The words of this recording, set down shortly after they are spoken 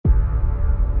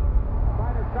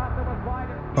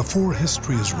Before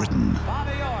history is written,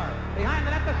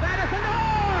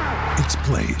 it's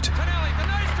played.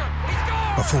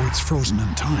 Before it's frozen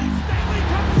in time,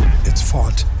 it's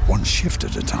fought one shift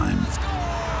at a time.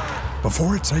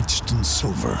 Before it's etched in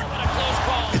silver,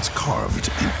 it's carved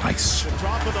in ice.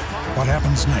 What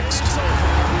happens next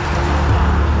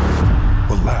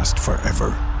will last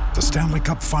forever. The Stanley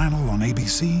Cup Final on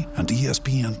ABC and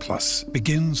ESPN Plus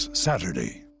begins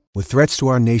Saturday. With threats to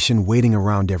our nation waiting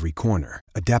around every corner,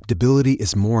 adaptability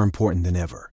is more important than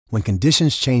ever. When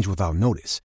conditions change without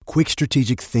notice, quick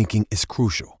strategic thinking is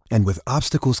crucial. And with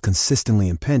obstacles consistently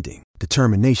impending,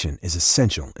 determination is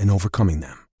essential in overcoming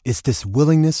them. It's this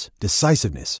willingness,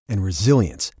 decisiveness, and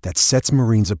resilience that sets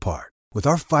Marines apart. With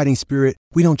our fighting spirit,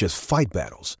 we don't just fight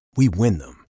battles, we win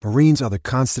them. Marines are the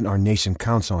constant our nation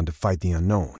counts on to fight the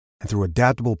unknown. And through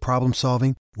adaptable problem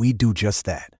solving, we do just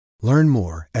that. Learn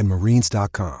more at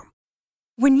marines.com.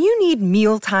 When you need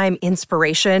mealtime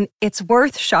inspiration, it's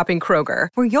worth shopping Kroger,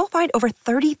 where you'll find over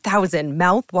 30,000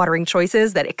 mouth-watering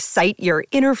choices that excite your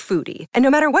inner foodie. And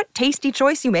no matter what tasty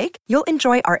choice you make, you'll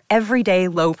enjoy our everyday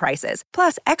low prices,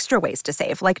 plus extra ways to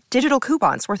save, like digital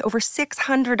coupons worth over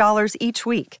 $600 each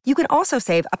week. You can also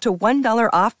save up to $1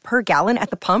 off per gallon at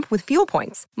the pump with fuel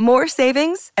points. More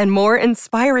savings and more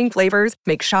inspiring flavors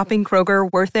make shopping Kroger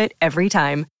worth it every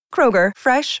time. Kroger,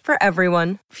 fresh for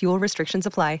everyone. Fuel restrictions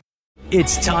apply.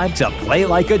 It's time to play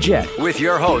like a Jet with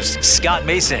your host, Scott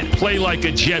Mason. Play like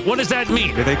a Jet. What does that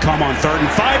mean? Here they come on 3rd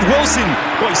and 5. Wilson,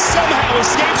 boy, somehow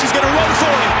escapes. He's going to run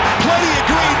for it. Plenty of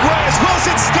green grass.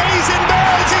 Wilson stays in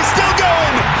bounds. He's still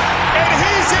going. And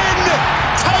he's in.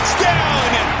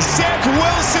 Touchdown. Zach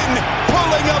Wilson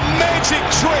pulling a magic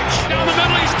trick. Down the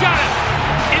middle, he's got it.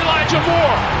 Elijah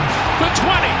Moore, the 20,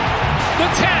 the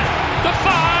 10, the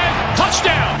 5.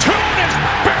 Touchdown. Tune is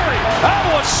buried. That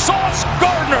was Sauce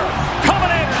Gardner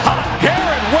coming in hot.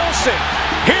 Garrett Wilson.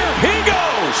 Here he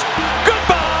goes.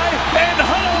 Goodbye and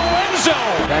hello, Enzo.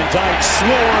 Van Dyke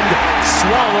swarmed,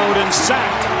 swallowed, and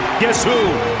sacked. Guess who?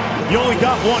 You only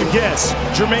got one guess.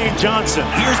 Jermaine Johnson.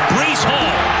 Here's Breece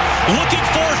Hall looking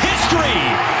for history.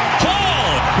 Hall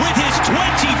with his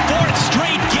 24th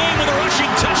straight game with a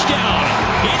rushing touchdown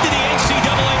into the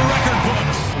NCAA record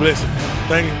books. Listen.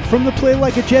 Thank you. From the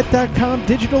PlayLikeAJet.com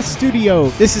digital studio,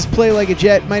 this is Play Like a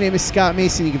Jet. My name is Scott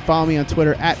Mason. You can follow me on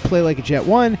Twitter at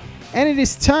PlayLikeAJet1. And it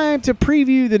is time to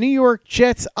preview the New York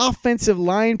Jets offensive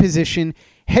line position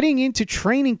heading into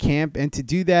training camp. And to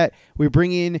do that, we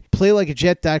bring in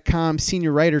PlayLikeAJet.com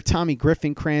senior writer Tommy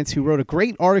Griffinkrantz, who wrote a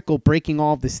great article breaking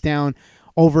all of this down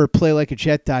over at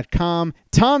PlayLikeAJet.com.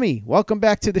 Tommy, welcome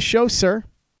back to the show, sir.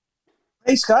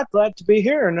 Hey, Scott. Glad to be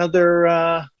here.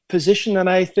 Another position that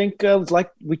I think,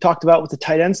 like we talked about with the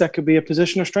tight ends, that could be a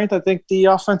position of strength. I think the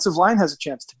offensive line has a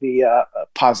chance to be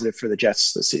positive for the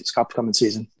Jets this upcoming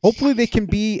season. Hopefully they can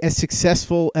be as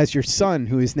successful as your son,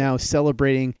 who is now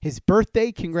celebrating his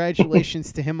birthday.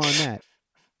 Congratulations to him on that.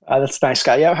 That's nice,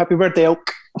 Scott. Yeah, happy birthday,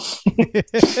 Oak.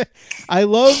 I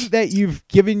love that you've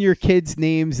given your kids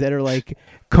names that are like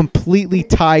completely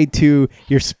tied to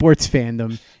your sports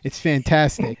fandom. It's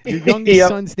fantastic. Your youngest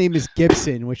son's name is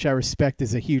Gibson, which I respect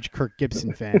as a huge Kirk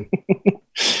Gibson fan.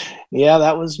 Yeah,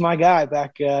 that was my guy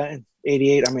back in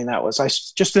 '88. I mean, I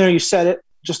just know you said it.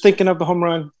 Just thinking of the home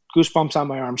run, goosebumps on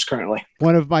my arms currently.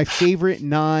 One of my favorite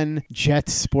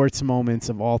non-Jets sports moments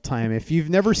of all time. If you've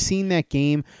never seen that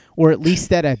game, or at least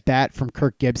that at bat from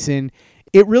Kirk Gibson,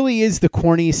 it really is the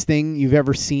corniest thing you've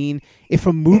ever seen. If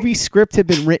a movie script had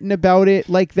been written about it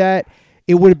like that,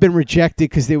 it would have been rejected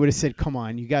because they would have said, come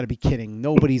on, you got to be kidding.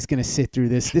 Nobody's going to sit through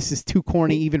this. This is too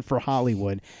corny even for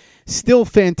Hollywood. Still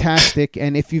fantastic.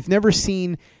 And if you've never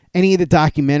seen any of the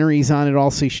documentaries on it,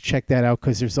 also you should check that out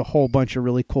because there's a whole bunch of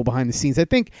really cool behind the scenes. I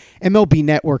think MLB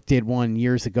Network did one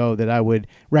years ago that I would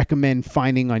recommend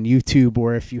finding on YouTube,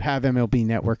 or if you have MLB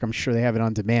Network, I'm sure they have it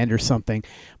on demand or something.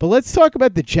 But let's talk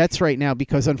about the Jets right now,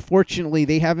 because unfortunately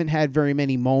they haven't had very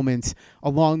many moments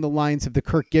along the lines of the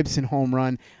Kirk Gibson home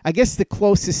run. I guess the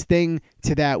closest thing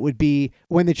to that would be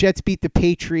when the Jets beat the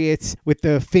Patriots with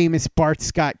the famous Bart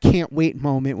Scott can't wait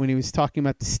moment when he was talking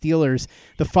about the Steelers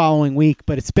the following week.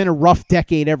 But it's been a rough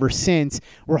decade ever since.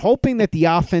 We're hoping that the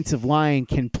offensive line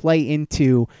can play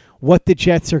into what the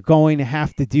Jets are going to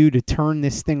have to do to turn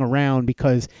this thing around,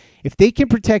 because if they can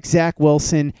protect Zach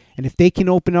Wilson and if they can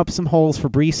open up some holes for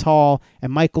Breece Hall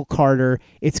and Michael Carter,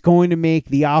 it's going to make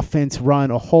the offense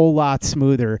run a whole lot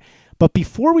smoother. But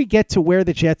before we get to where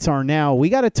the Jets are now, we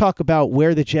got to talk about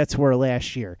where the Jets were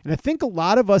last year. And I think a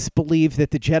lot of us believed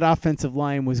that the Jet offensive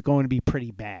line was going to be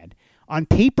pretty bad. On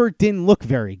paper, it didn't look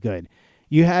very good.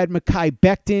 You had Mekhi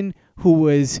Becton, who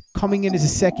was coming in as a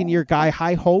second-year guy,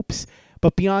 high hopes.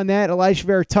 But beyond that, Elijah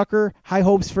Vera Tucker, high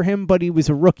hopes for him, but he was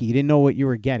a rookie. You didn't know what you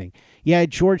were getting. You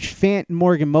had George Fant and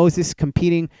Morgan Moses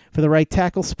competing for the right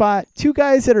tackle spot. Two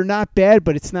guys that are not bad,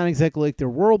 but it's not exactly like they're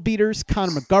world beaters.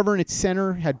 Connor McGovern at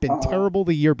center had been terrible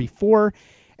the year before.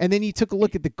 And then you took a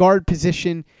look at the guard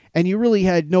position, and you really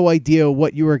had no idea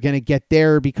what you were going to get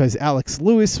there because Alex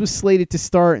Lewis was slated to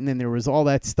start, and then there was all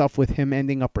that stuff with him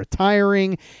ending up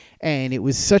retiring, and it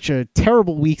was such a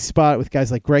terrible weak spot with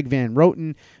guys like Greg Van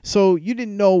Roten. So you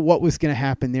didn't know what was going to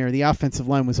happen there. The offensive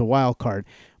line was a wild card.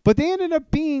 But they ended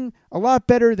up being a lot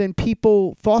better than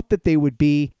people thought that they would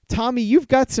be. Tommy, you've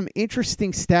got some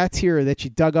interesting stats here that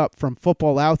you dug up from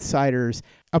Football Outsiders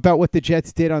about what the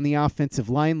Jets did on the offensive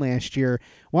line last year.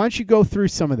 Why don't you go through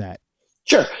some of that?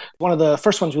 Sure. One of the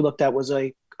first ones we looked at was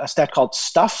a stat called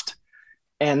Stuffed,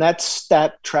 and that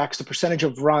stat tracks the percentage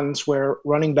of runs where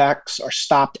running backs are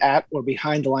stopped at or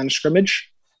behind the line of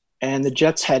scrimmage. And the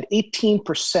Jets had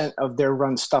 18% of their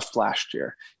runs stuffed last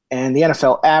year. And the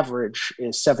NFL average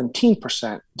is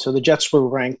 17%. So the Jets were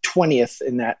ranked 20th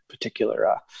in that particular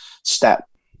stat.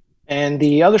 And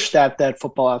the other stat that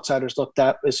Football Outsiders looked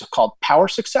at is called Power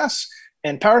Success.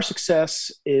 And Power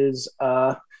Success is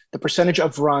the percentage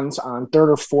of runs on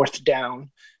third or fourth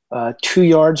down, 2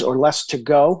 yards or less to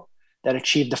go, that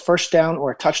achieved a first down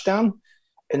or a touchdown.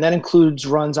 And that includes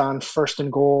runs on first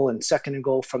and goal and second and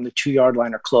goal from the 2-yard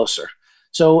line or closer.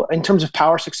 So in terms of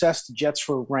power success, the Jets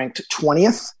were ranked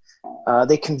 20th.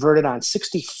 They converted on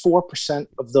 64%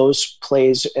 of those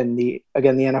plays, and the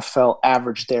NFL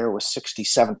average there was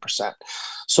 67%.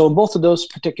 So in both of those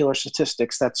particular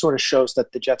statistics, that sort of shows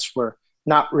that the Jets were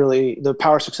not really the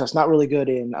power success, not really good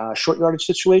in short yardage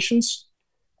situations,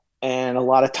 and a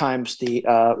lot of times the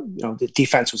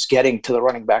defense was getting to the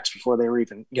running backs before they were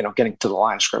even getting to the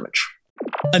line of scrimmage.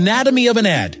 Anatomy of an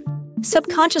ad.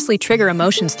 Subconsciously trigger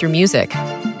emotions through music.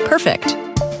 Perfect.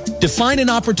 Define an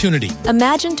opportunity.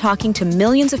 Imagine talking to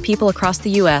millions of people across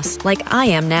the U.S. like I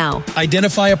am now.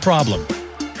 Identify a problem.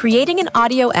 Creating an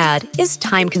audio ad is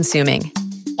time-consuming.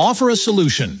 Offer a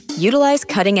solution. Utilize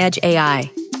cutting-edge AI.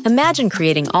 Imagine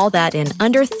creating all that in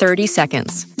under 30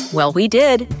 seconds. Well, we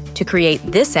did to create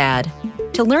this ad.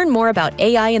 To learn more about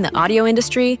AI in the audio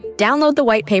industry, download the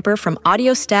white paper from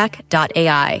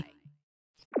audiostack.ai.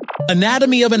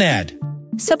 Anatomy of an ad.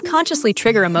 Subconsciously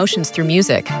trigger emotions through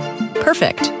music.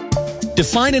 Perfect.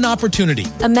 Define an opportunity.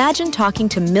 Imagine talking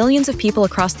to millions of people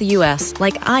across the U.S.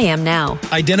 like I am now.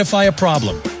 Identify a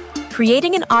problem.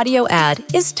 Creating an audio ad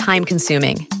is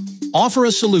time-consuming. Offer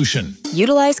a solution.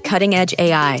 Utilize cutting-edge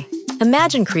AI.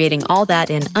 Imagine creating all that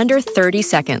in under 30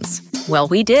 seconds. Well,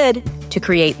 we did to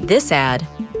create this ad.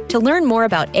 To learn more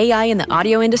about AI in the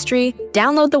audio industry,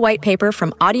 download the white paper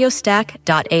from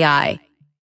audiostack.ai.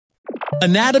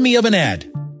 Anatomy of an ad.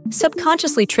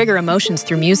 Subconsciously trigger emotions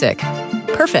through music.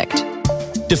 Perfect.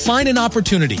 Define an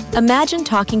opportunity. Imagine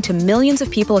talking to millions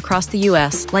of people across the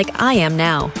U.S. like I am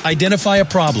now. Identify a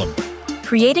problem.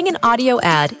 Creating an audio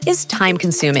ad is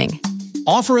time-consuming.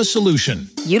 Offer a solution.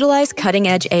 Utilize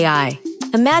cutting-edge AI.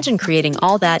 Imagine creating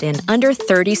all that in under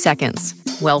 30 seconds.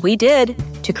 Well, we did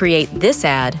to create this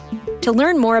ad. To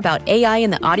learn more about AI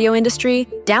in the audio industry,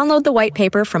 download the white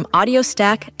paper from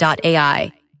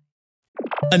audiostack.ai.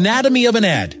 Anatomy of an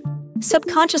ad.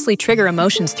 Subconsciously trigger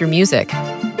emotions through music.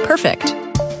 Perfect.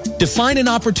 Define an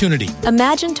opportunity.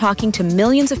 Imagine talking to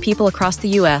millions of people across the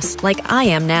U.S. like I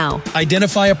am now.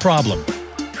 Identify a problem.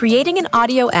 Creating an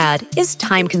audio ad is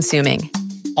time-consuming.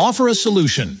 Offer a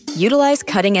solution. Utilize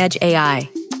cutting-edge AI.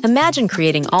 Imagine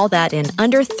creating all that in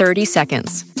under 30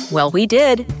 seconds. Well, we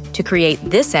did to create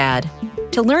this ad.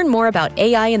 To learn more about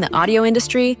AI in the audio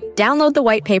industry, download the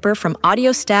white paper from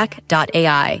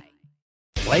audiostack.ai.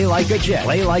 Play like a Jet.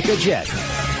 Play like a Jet.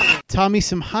 Tommy,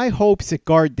 some high hopes at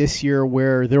guard this year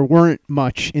where there weren't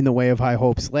much in the way of high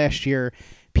hopes last year.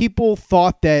 People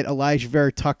thought that Elijah Vera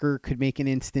Tucker could make an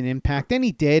instant impact, and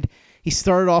he did. He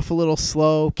started off a little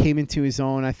slow, came into his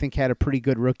own, I think had a pretty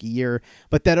good rookie year.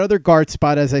 But that other guard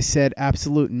spot, as I said,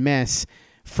 absolute mess.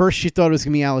 First, you thought it was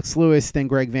going to be Alex Lewis, then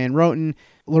Greg Van Roten.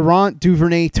 Laurent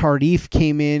Duvernay-Tardif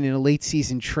came in a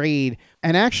late-season trade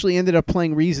and actually ended up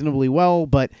playing reasonably well,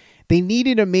 but they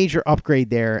needed a major upgrade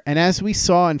there. And as we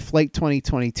saw in Flight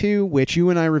 2022, which you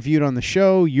and I reviewed on the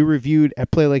show, you reviewed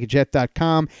at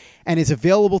playlikeajet.com, and is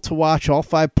available to watch all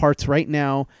 5 parts right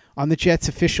now on the Jets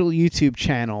official YouTube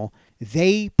channel.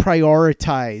 they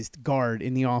prioritized guard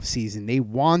in the offseason. They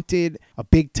wanted a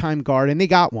big-time guard, and they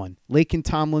got one. Laken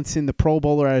Tomlinson, the Pro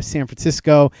Bowler out of San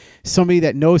Francisco, somebody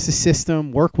that knows the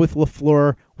system, worked with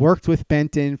LaFleur, worked with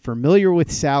Benton, familiar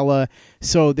with Saleh.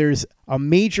 So there's a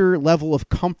major level of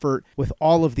comfort with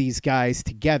all of these guys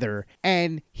together.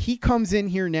 And he comes in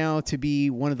here now to be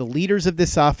one of the leaders of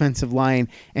this offensive line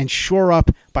and shore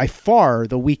up by far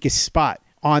the weakest spot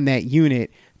on that unit.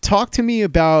 Talk to me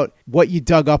about what you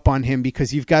dug up on him,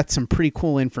 because you've got some pretty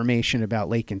cool information about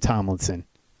Laken Tomlinson.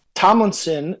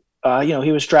 Tomlinson,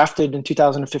 he was drafted in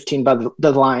 2015 by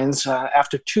the Lions.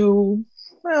 After two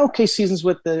okay seasons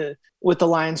with the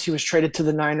Lions, he was traded to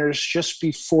the Niners just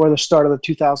before the start of the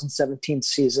 2017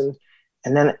 season.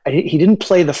 And then he didn't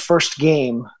play the first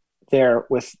game there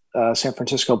with San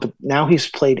Francisco, but now he's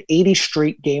played 80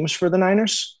 straight games for the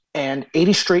Niners and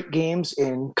 80 straight games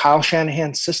in Kyle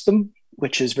Shanahan's system,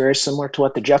 which is very similar to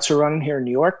what the Jets are running here in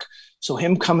New York. So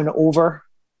him coming over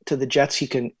to the Jets, he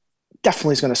can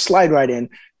definitely is going to slide right in.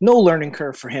 No learning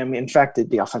curve for him. In fact,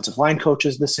 the offensive line coach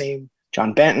is the same,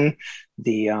 John Benton.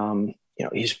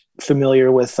 He's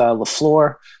familiar with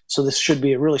LaFleur. So this should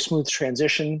be a really smooth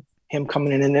transition, him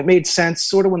coming in. And it made sense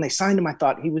sort of when they signed him. I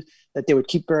thought that they would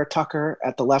keep Barrett Tucker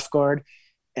at the left guard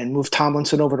and move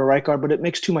Tomlinson over to right guard, but it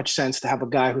makes too much sense to have a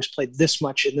guy who's played this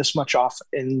much off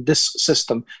in this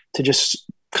system to just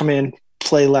come in,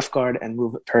 play left guard, and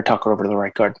move Barrett Tucker over to the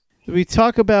right guard. We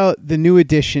talk about the new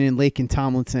addition in Laken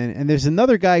Tomlinson, and there's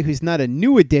another guy who's not a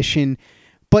new addition,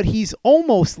 but he's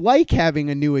almost like having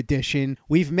a new addition.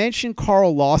 We've mentioned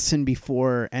Carl Lawson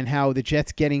before and how the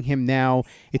Jets getting him now,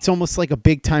 it's almost like a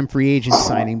big-time free agent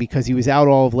signing because he was out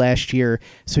all of last year,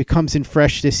 so he comes in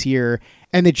fresh this year,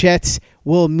 and the Jets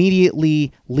will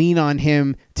immediately lean on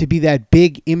him to be that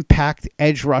big impact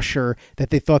edge rusher that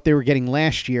they thought they were getting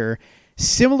last year.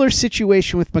 Similar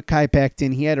situation with Mekhi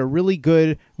Becton. He had a really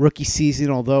good rookie season,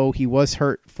 although he was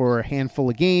hurt for a handful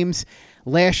of games.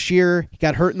 Last year, he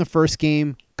got hurt in the first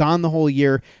game, gone the whole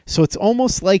year. So it's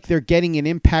almost like they're getting an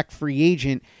impact free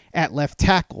agent at left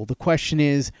tackle. The question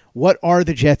is, what are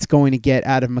the Jets going to get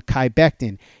out of Mekhi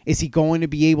Becton? Is he going to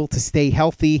be able to stay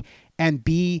healthy and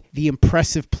be the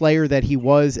impressive player that he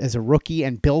was as a rookie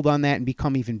and build on that and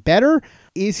become even better?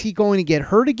 Is he going to get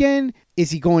hurt again? Is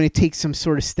he going to take some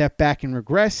sort of step back and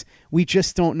regress? We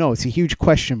just don't know. It's a huge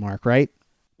question mark, right?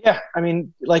 Yeah, I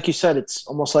mean, like you said, it's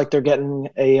almost like they're getting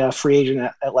a free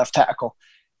agent at left tackle.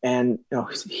 And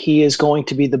he is going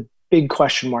to be the big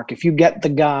question mark. If you get the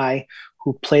guy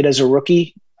who played as a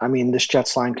rookie, I mean, this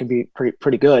Jets line can be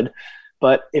pretty good.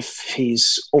 But if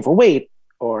he's overweight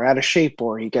or out of shape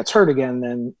or he gets hurt again,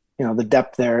 then the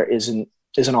depth there isn't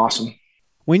awesome.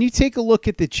 When you take a look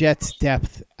at the Jets'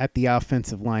 depth at the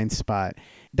offensive line spot,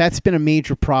 that's been a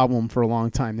major problem for a long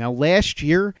time. Now, last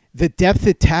year, the depth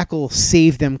at tackle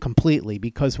saved them completely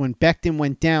because when Becton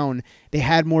went down, they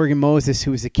had Morgan Moses,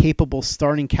 who was a capable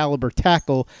starting caliber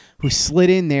tackle, who slid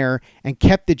in there and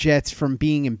kept the Jets from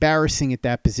being embarrassing at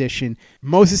that position.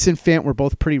 Moses and Fant were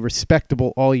both pretty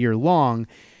respectable all year long.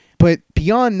 But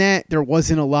beyond that, there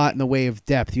wasn't a lot in the way of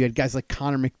depth. You had guys like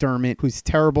Connor McDermott, who's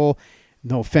terrible.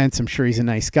 No offense, I'm sure he's a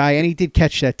nice guy. And he did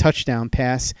catch that touchdown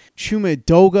pass. Chuma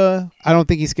Edoga, I don't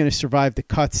think he's going to survive the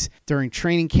cuts during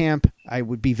training camp. I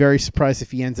would be very surprised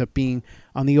if he ends up being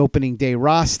on the opening day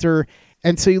roster.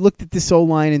 And so you looked at this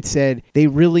O-line and said they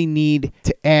really need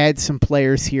to add some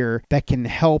players here that can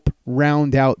help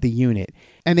round out the unit.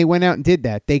 And they went out and did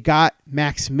that. They got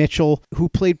Max Mitchell, who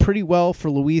played pretty well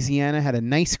for Louisiana, had a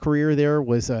nice career there,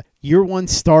 was a year one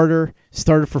starter,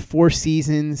 started for 4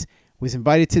 seasons, was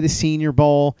invited to the Senior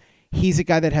Bowl. He's a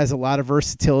guy that has a lot of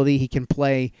versatility. He can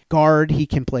play guard. He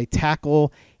can play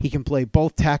tackle. He can play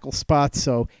both tackle spots.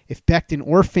 So if Becton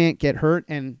or Fant get hurt,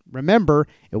 and remember,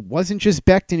 it wasn't just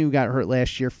Becton who got hurt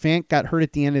last year. Fant got hurt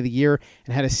at the end of the year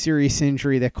and had a serious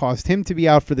injury that caused him to be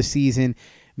out for the season.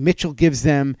 Mitchell gives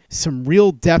them some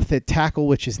real depth at tackle,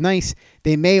 which is nice.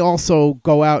 They may also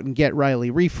go out and get Riley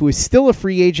Reiff, who is still a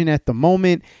free agent at the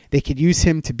moment. They could use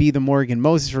him to be the Morgan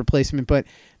Moses replacement. But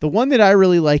the one that I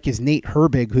really like is Nate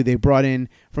Herbig, who they brought in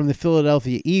from the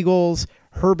Philadelphia Eagles.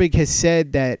 Herbig has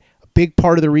said that a big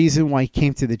part of the reason why he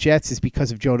came to the Jets is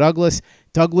because of Joe Douglas.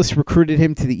 Douglas recruited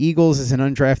him to the Eagles as an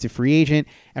undrafted free agent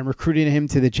and recruited him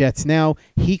to the Jets now.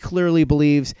 He clearly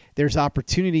believes there's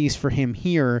opportunities for him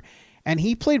here. And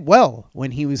he played well when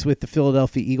he was with the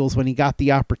Philadelphia Eagles, when he got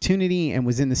the opportunity and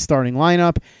was in the starting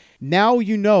lineup. Now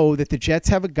you know that the Jets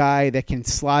have a guy that can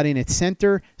slot in at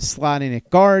center, slot in at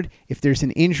guard. If there's an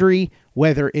injury,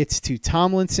 whether it's to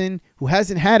Tomlinson, who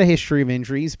hasn't had a history of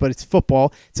injuries, but it's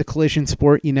football, it's a collision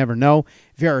sport, you never know.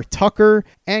 Barrett Tucker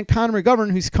and Connor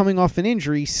McGovern, who's coming off an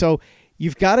injury. So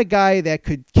You've got a guy that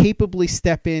could capably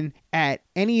step in at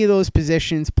any of those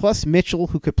positions, plus Mitchell,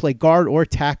 who could play guard or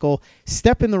tackle,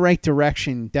 step in the right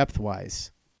direction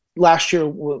depth-wise. Last year,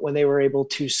 when they were able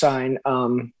to sign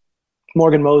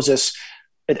Morgan Moses,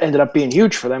 it ended up being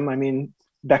huge for them. I mean,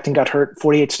 Becton got hurt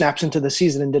 48 snaps into the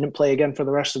season and didn't play again for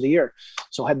the rest of the year.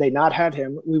 So had they not had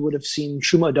him, we would have seen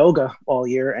Chuma Edoga all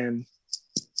year, and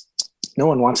no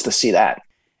one wants to see that.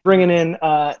 Bringing in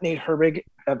Nate Herbig,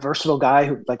 a versatile guy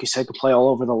who, like you said, could play all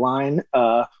over the line.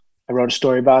 I wrote a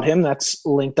story about him that's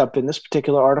linked up in this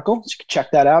particular article. So you can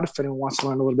check that out if anyone wants to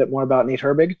learn a little bit more about Nate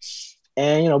Herbig.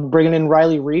 And, bringing in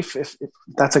Riley Reif, if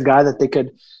that's a guy that they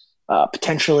could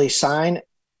potentially sign.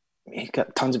 He's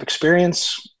got tons of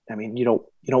experience. I mean, you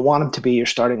don't want him to be your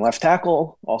starting left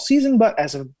tackle all season, but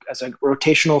as a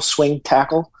rotational swing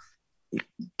tackle, you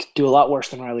could do a lot worse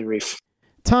than Riley Reif.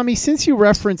 Tommy, since you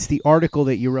referenced the article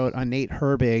that you wrote on Nate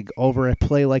Herbig over at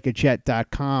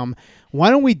PlayLikeAJet.com,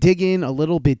 why don't we dig in a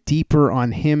little bit deeper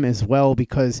on him as well?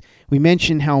 Because we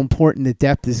mentioned how important the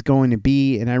depth is going to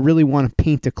be, and I really want to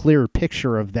paint a clearer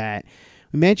picture of that.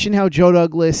 We mentioned how Joe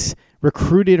Douglas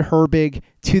recruited Herbig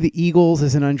to the Eagles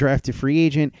as an undrafted free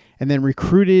agent, and then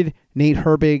recruited Nate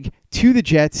Herbig to the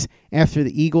Jets after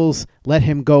the Eagles let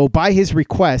him go by his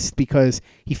request because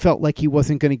he felt like he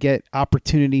wasn't going to get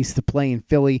opportunities to play in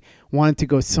Philly, wanted to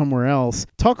go somewhere else.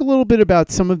 Talk a little bit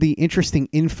about some of the interesting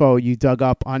info you dug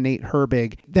up on Nate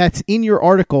Herbig that's in your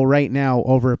article right now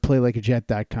over at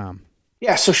PlayLikeAJet.com.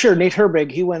 Yeah, so sure, Nate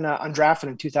Herbig, he went undrafted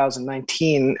in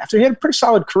 2019 after he had a pretty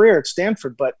solid career at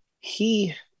Stanford, but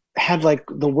he had like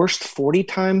the worst 40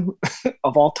 time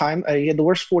of all time. He had the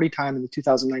worst 40 time in the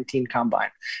 2019 combine,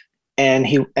 and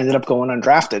he ended up going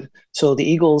undrafted. So the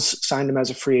Eagles signed him as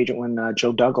a free agent when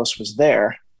Joe Douglas was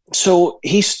there. So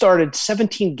he started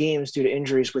 17 games due to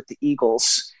injuries with the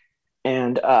Eagles,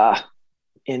 and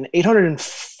in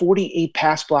 848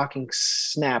 pass blocking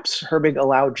snaps, Herbig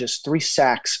allowed just 3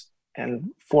 sacks and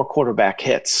 4 quarterback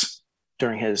hits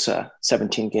during his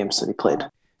 17 games that he played.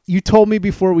 You told me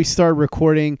before we started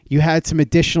recording you had some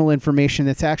additional information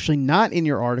that's actually not in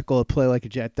your article at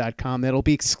PlayLikeAJet.com that'll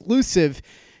be exclusive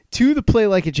to the Play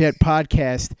Like a Jet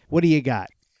podcast. What do you got?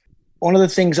 One of the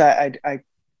things I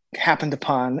happened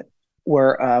upon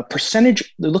were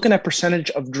percentage. They're looking at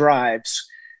percentage of drives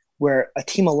where a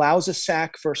team allows a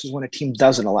sack versus when a team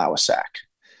doesn't allow a sack.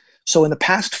 So in the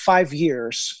past 5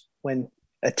 years, when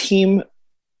a team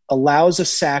allows a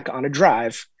sack on a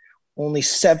drive, only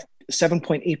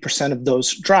 7.8% of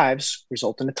those drives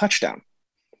result in a touchdown.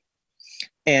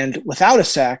 And without a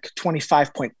sack,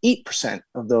 25.8%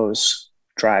 of those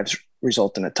drives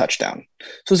result in a touchdown.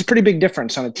 So it's a pretty big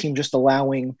difference on a team just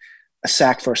allowing a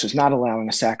sack versus not allowing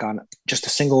a sack on just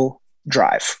a single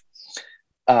drive.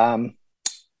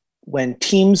 When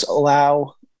teams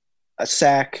allow a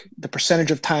sack, the percentage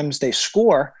of times they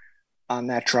score on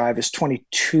that drive is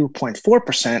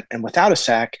 22.4%, and without a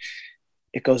sack,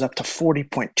 it goes up to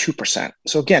 40.2%.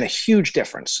 So again, a huge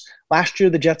difference. Last year,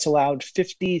 the Jets allowed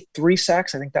 53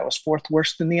 sacks. I think that was 4th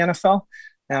worst in the NFL.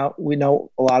 Now, we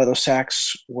know a lot of those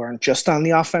sacks weren't just on the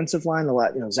offensive line. A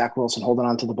lot, Zach Wilson holding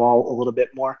on to the ball a little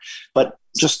bit more. But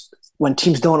just when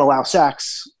teams don't allow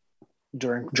sacks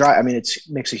during drive, it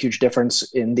makes a huge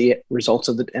difference in the results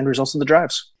of the end results of the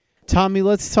drives. Tommy,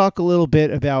 let's talk a little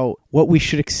bit about what we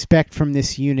should expect from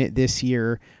this unit this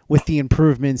year with the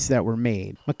improvements that were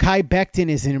made. Mekhi Becton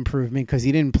is an improvement because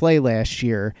he didn't play last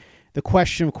year. The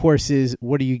question, of course, is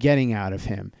what are you getting out of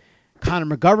him?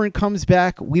 Connor McGovern comes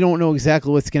back. We don't know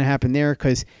exactly what's going to happen there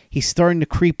because he's starting to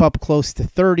creep up close to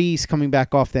 30. He's coming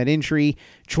back off that injury.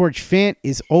 George Fant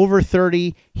is over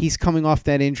 30. He's coming off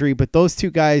that injury, but those two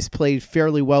guys played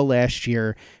fairly well last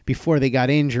year before they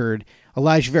got injured.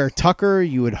 Elijah Vera-Tucker,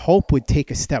 you would hope, would take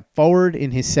a step forward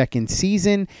in his second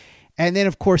season. And then,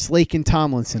 of course, Laken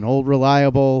Tomlinson, old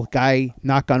reliable guy,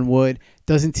 knock on wood,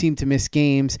 doesn't seem to miss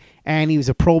games, and he was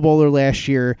a Pro Bowler last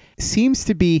year, seems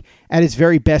to be at his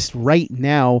very best right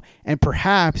now, and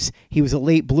perhaps he was a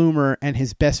late bloomer and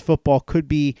his best football could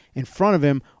be in front of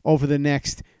him over the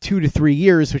next 2 to 3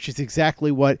 years, which is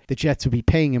exactly what the Jets would be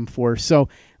paying him for. So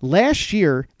last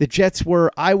year, the Jets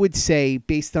were, I would say,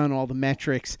 based on all the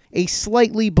metrics, a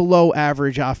slightly below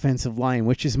average offensive line,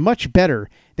 which is much better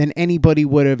than anybody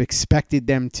would have expected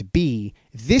them to be.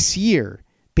 This year,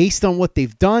 based on what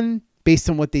they've done, based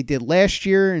on what they did last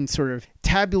year, and sort of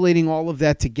tabulating all of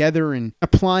that together and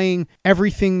applying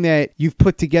everything that you've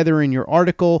put together in your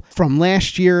article from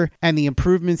last year and the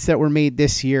improvements that were made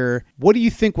this year, what do you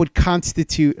think would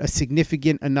constitute a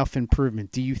significant enough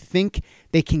improvement? Do you think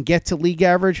they can get to league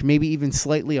average, maybe even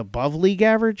slightly above league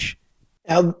average?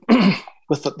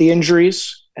 With the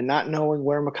injuries, and not knowing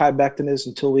where Mekhi Becton is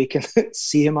until we can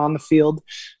see him on the field,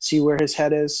 see where his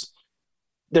head is.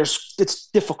 It's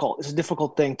difficult. It's a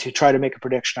difficult thing to try to make a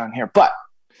prediction on here. But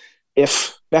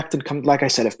if Becton comes, like I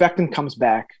said, if Becton comes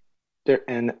back there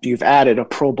and you've added a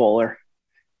Pro Bowler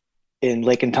in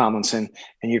Laken Tomlinson,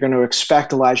 and you're going to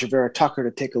expect Elijah Vera Tucker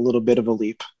to take a little bit of a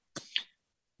leap,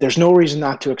 there's no reason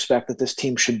not to expect that this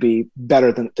team should be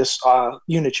better than this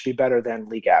unit should be better than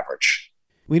league average.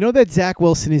 We know that Zach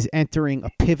Wilson is entering a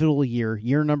pivotal year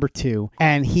number 2,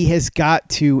 and he has got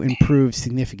to improve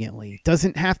significantly.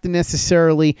 Doesn't have to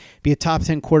necessarily be a top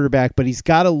 10 quarterback, but he's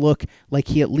got to look like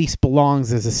he at least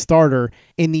belongs as a starter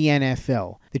in the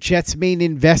NFL. The Jets made an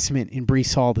investment in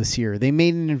Breece Hall this year. They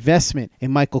made an investment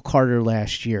in Michael Carter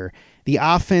last year. The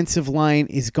offensive line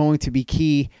is going to be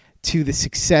key to the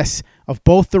success of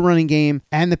both the running game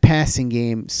and the passing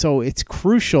game. So it's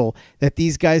crucial that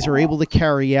these guys are able to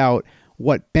carry out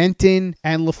what Benton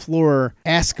and LaFleur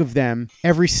ask of them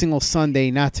every single Sunday,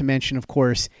 not to mention, of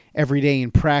course, every day in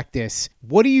practice.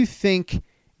 What do you think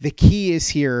the key is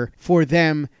here for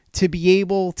them to be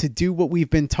able to do what we've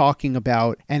been talking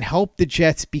about and help the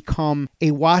Jets become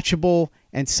a watchable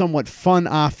and somewhat fun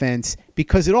offense?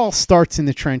 Because it all starts in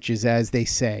the trenches, as they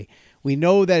say. We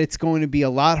know that it's going to be a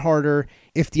lot harder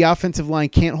if the offensive line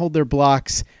can't hold their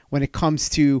blocks when it comes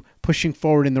to pushing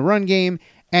forward in the run game,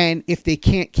 and if they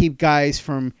can't keep guys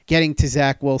from getting to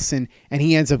Zach Wilson and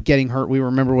he ends up getting hurt. We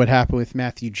remember what happened with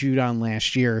Matthew Judon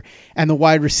last year, and the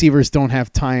wide receivers don't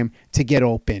have time to get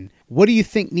open. What do you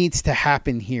think needs to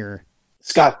happen here?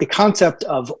 Scott, the concept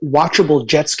of watchable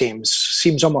Jets games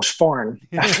seems almost foreign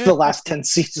after the last 10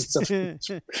 seasons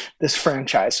of this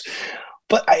franchise.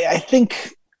 But I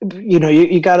think,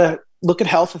 you got to look at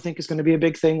health. I think is going to be a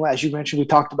big thing. As you mentioned, we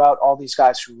talked about all these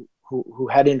guys who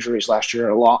had injuries last year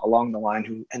along the line,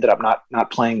 who ended up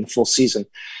not playing the full season.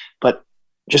 But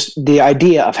just the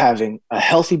idea of having a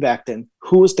healthy Becton,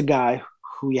 who was the guy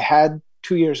who you had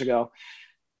 2 years ago,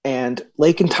 and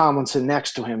Laken Tomlinson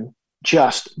next to him,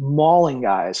 just mauling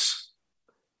guys,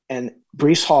 and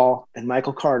Breece Hall and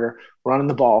Michael Carter running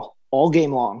the ball all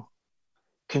game long,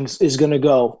 is going to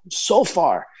go so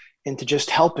far into just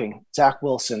helping Zach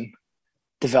Wilson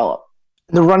develop.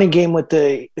 The running game, with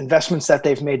the investments that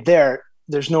they've made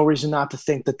there's no reason not to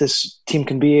think that this team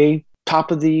can be a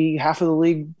top of the half of the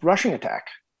league rushing attack.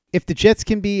 If the Jets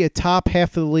can be a top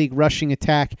half of the league rushing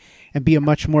attack and be a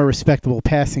much more respectable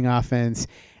passing offense,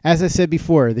 as I said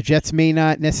before, the Jets may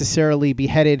not necessarily be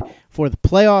headed for the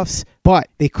playoffs, but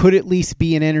they could at least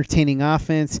be an entertaining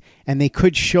offense, and they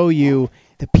could show you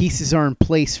the pieces are in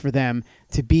place for them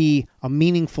to be a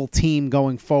meaningful team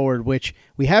going forward, which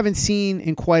we haven't seen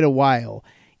in quite a while.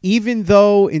 Even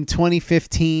though in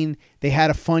 2015 they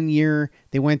had a fun year,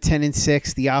 they went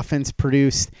 10-6, the offense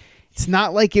produced. It's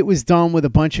not like it was done with a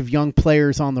bunch of young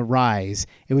players on the rise.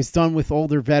 It was done with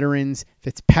older veterans,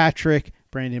 Fitzpatrick,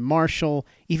 Brandon Marshall,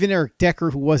 even Eric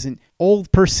Decker, who wasn't old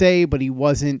per se, but he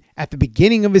wasn't at the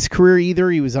beginning of his career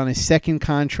either. He was on his second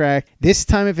contract. This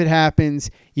time, if it happens,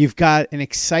 you've got an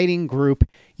exciting group.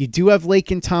 You do have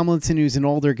Laken Tomlinson, who's an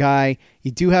older guy.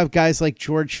 You do have guys like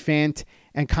George Fant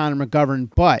and Connor McGovern,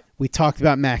 but we talked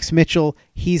about Max Mitchell.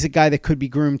 He's a guy that could be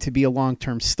groomed to be a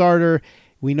long-term starter.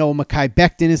 We know Mekhi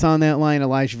Becton is on that line,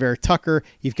 Elijah Vera Tucker.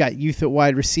 You've got youth at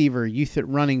wide receiver, youth at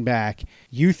running back,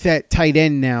 youth at tight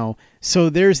end now. So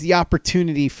there's the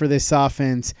opportunity for this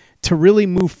offense to really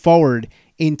move forward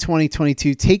in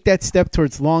 2022, take that step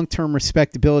towards long-term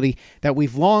respectability that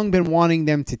we've long been wanting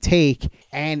them to take,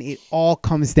 and it all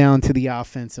comes down to the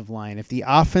offensive line. If the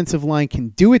offensive line can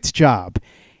do its job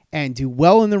and do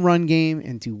well in the run game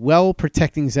and do well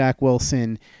protecting Zach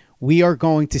Wilson, we are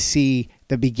going to see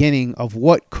the beginning of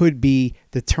what could be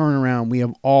the turnaround we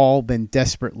have all been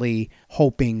desperately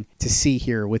hoping to see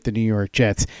here with the New York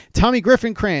Jets. Tommy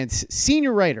Griffin-Krantz,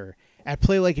 senior writer at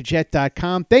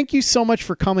PlayLikeAJet.com. Thank you so much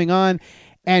for coming on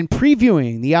and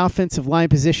previewing the offensive line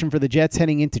position for the Jets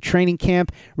heading into training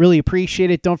camp. Really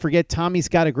appreciate it. Don't forget, Tommy's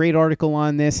got a great article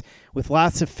on this with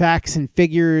lots of facts and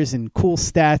figures and cool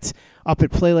stats up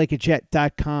at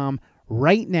PlayLikeAJet.com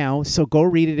right now, so go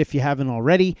read it if you haven't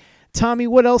already. Tommy,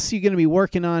 what else are you going to be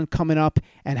working on coming up,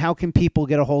 and how can people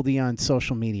get a hold of you on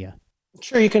social media?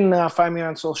 Sure, you can find me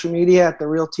on social media at The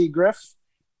Real T Griff,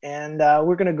 and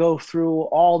we're going to go through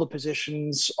all the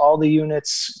positions, all the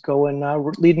units,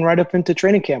 leading right up into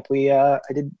training camp. I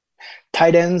did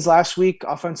tight ends last week,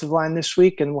 offensive line this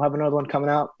week, and we'll have another one coming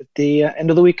out at the end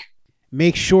of the week.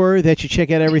 Make sure that you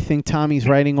check out everything Tommy's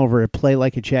writing over at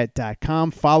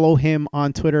PlayLikeAJet.com. Follow him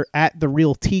on Twitter at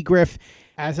TheRealTGriff.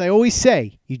 As I always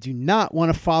say, you do not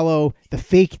want to follow the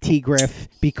fake T-Griff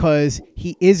because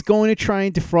he is going to try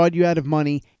and defraud you out of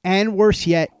money. And worse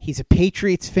yet, he's a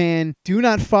Patriots fan. Do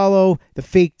not follow the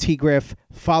fake T-Griff.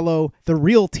 Follow the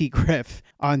real T-Griff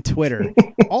on Twitter.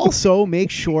 Also,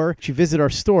 make sure to visit our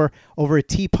store over at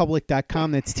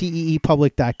teepublic.com. That's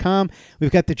teepublic.com. We've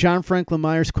got the John Franklin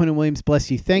Myers, Quentin Williams, Bless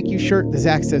You, Thank You shirt, the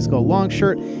Zach Says Go Long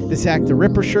shirt, the Zach the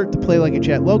Ripper shirt, the Play Like a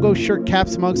Jet logo shirt,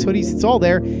 caps, mugs, hoodies. It's all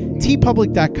there.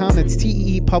 teepublic.com. That's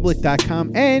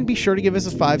teepublic.com. And be sure to give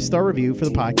us a 5-star review for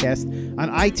the podcast on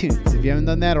iTunes if you haven't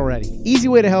done that already. Easy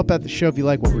way to help out the show if you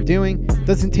like what we're doing.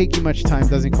 Doesn't take you much time,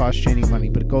 doesn't cost you any money,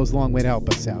 but it goes a long way to help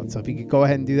us out. So if you could go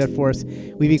ahead and do that for us,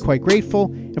 we'd be quite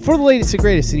grateful. And for the latest and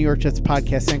greatest in New York Jets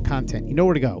podcasts and content, you know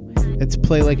where to go. That's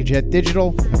Play Like a Jet Digital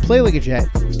and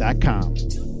PlayLikeAJet.com.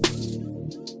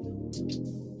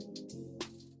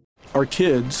 Our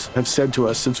kids have said to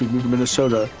us since we moved to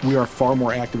Minnesota, we are far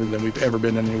more active than we've ever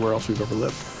been anywhere else we've ever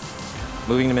lived.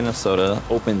 Moving to Minnesota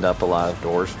opened up a lot of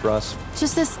doors for us.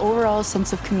 Just this overall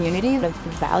sense of community, of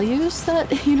values that,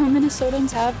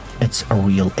 Minnesotans have. It's a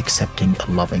real accepting,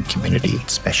 loving community,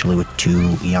 especially with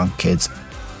 2 young kids.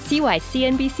 See why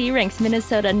CNBC ranks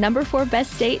Minnesota number 4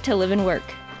 best state to live and work.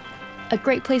 A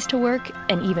great place to work,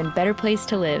 an even better place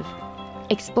to live.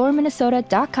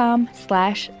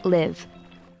 ExploreMinnesota.com/live.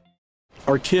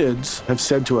 Our kids have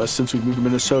said to us since we moved to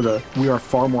Minnesota, we are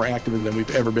far more active than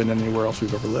we've ever been anywhere else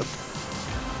we've ever lived.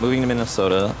 Moving to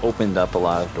Minnesota opened up a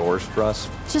lot of doors for us.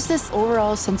 Just this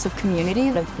overall sense of community,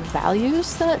 of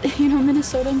values that,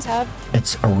 Minnesotans have.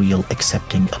 It's a real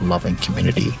accepting, loving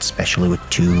community, especially with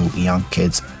 2 young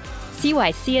kids. See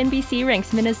why CNBC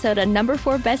ranks Minnesota number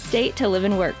 4 best state to live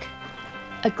and work.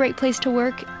 A great place to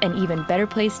work, an even better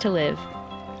place to live.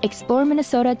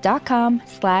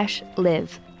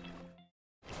 ExploreMinnesota.com/live.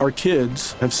 Our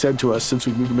kids have said to us since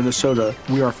we moved to Minnesota,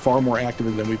 we are far more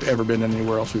active than we've ever been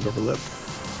anywhere else we've ever lived.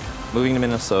 Moving to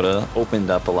Minnesota opened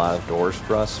up a lot of doors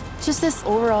for us. Just this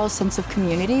overall sense of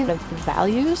community, of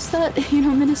values that,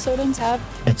 Minnesotans have.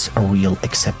 It's a real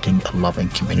accepting, loving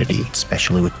community,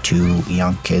 especially with 2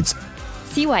 young kids.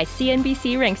 See why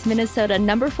CNBC ranks Minnesota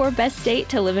number 4 best state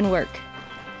to live and work.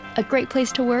 A great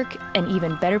place to work, an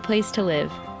even better place to live.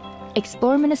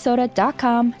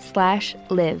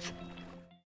 ExploreMinnesota.com/live.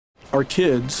 Our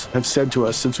kids have said to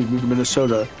us since we moved to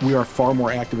Minnesota, we are far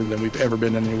more active than we've ever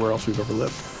been anywhere else we've ever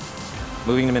lived.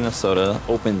 Moving to Minnesota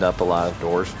opened up a lot of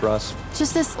doors for us.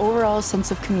 Just this overall sense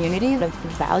of community, of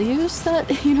values that,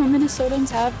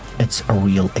 Minnesotans have. It's a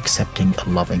real accepting,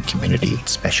 loving community,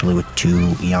 especially with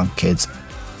 2 young kids.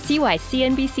 See why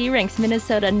CNBC ranks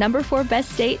Minnesota number 4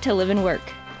 best state to live and work.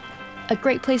 A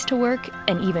great place to work,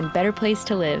 an even better place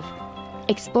to live.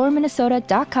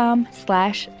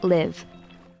 ExploreMinnesota.com/live.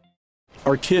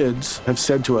 Our kids have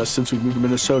said to us since we moved to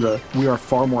Minnesota, we are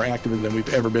far more active than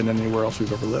we've ever been anywhere else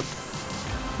we've ever lived.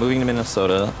 Moving to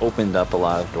Minnesota opened up a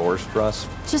lot of doors for us.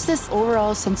 Just this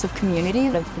overall sense of community,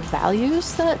 of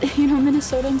values that,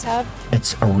 Minnesotans have.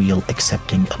 It's a real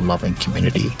accepting, loving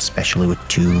community, especially with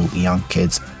 2 young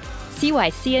kids. See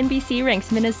why CNBC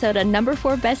ranks Minnesota number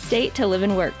 4 best state to live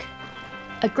and work.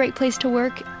 A great place to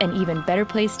work, an even better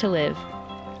place to live.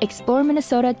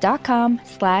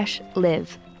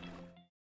 ExploreMinnesota.com/live.